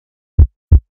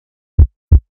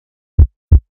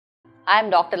I am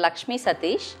Dr. Lakshmi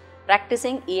Satish,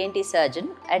 practicing ENT surgeon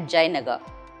at Jayanagar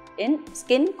in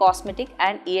Skin, Cosmetic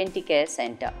and ENT Care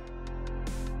Center.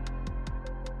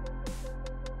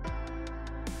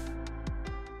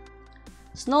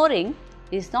 Snoring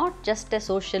is not just a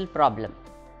social problem.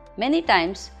 Many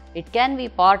times it can be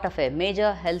part of a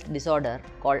major health disorder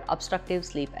called obstructive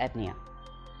sleep apnea.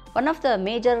 One of the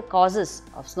major causes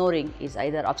of snoring is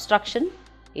either obstruction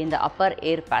in the upper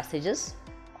air passages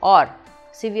or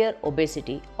severe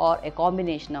obesity or a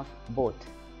combination of both.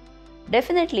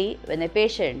 Definitely, when a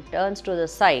patient turns to the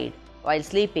side while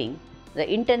sleeping,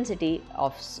 the intensity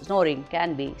of snoring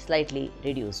can be slightly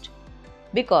reduced,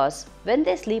 because when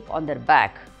they sleep on their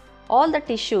back, all the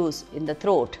tissues in the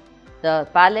throat, the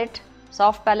palate,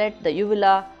 soft palate, the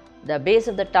uvilla, the base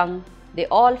of the tongue, they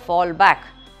all fall back,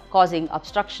 causing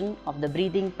obstruction of the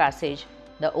breathing passage,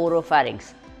 the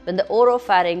oropharynx. When the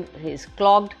oropharynx is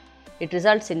clogged, it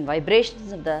results in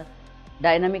vibrations of the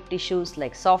dynamic tissues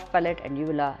like soft palate and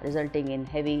uvula, resulting in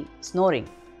heavy snoring.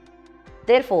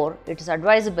 Therefore, it is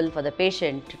advisable for the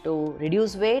patient to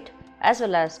reduce weight as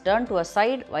well as turn to a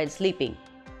side while sleeping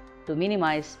to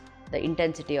minimize the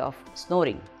intensity of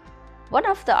snoring. One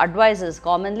of the advices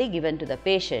commonly given to the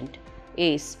patient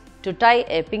is to tie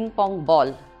a ping pong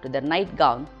ball to their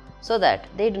nightgown so that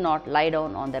they do not lie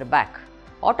down on their back.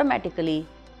 Automatically,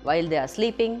 while they are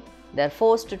sleeping, they are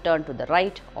forced to turn to the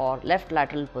right or left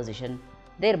lateral position,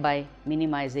 thereby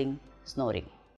minimizing snoring.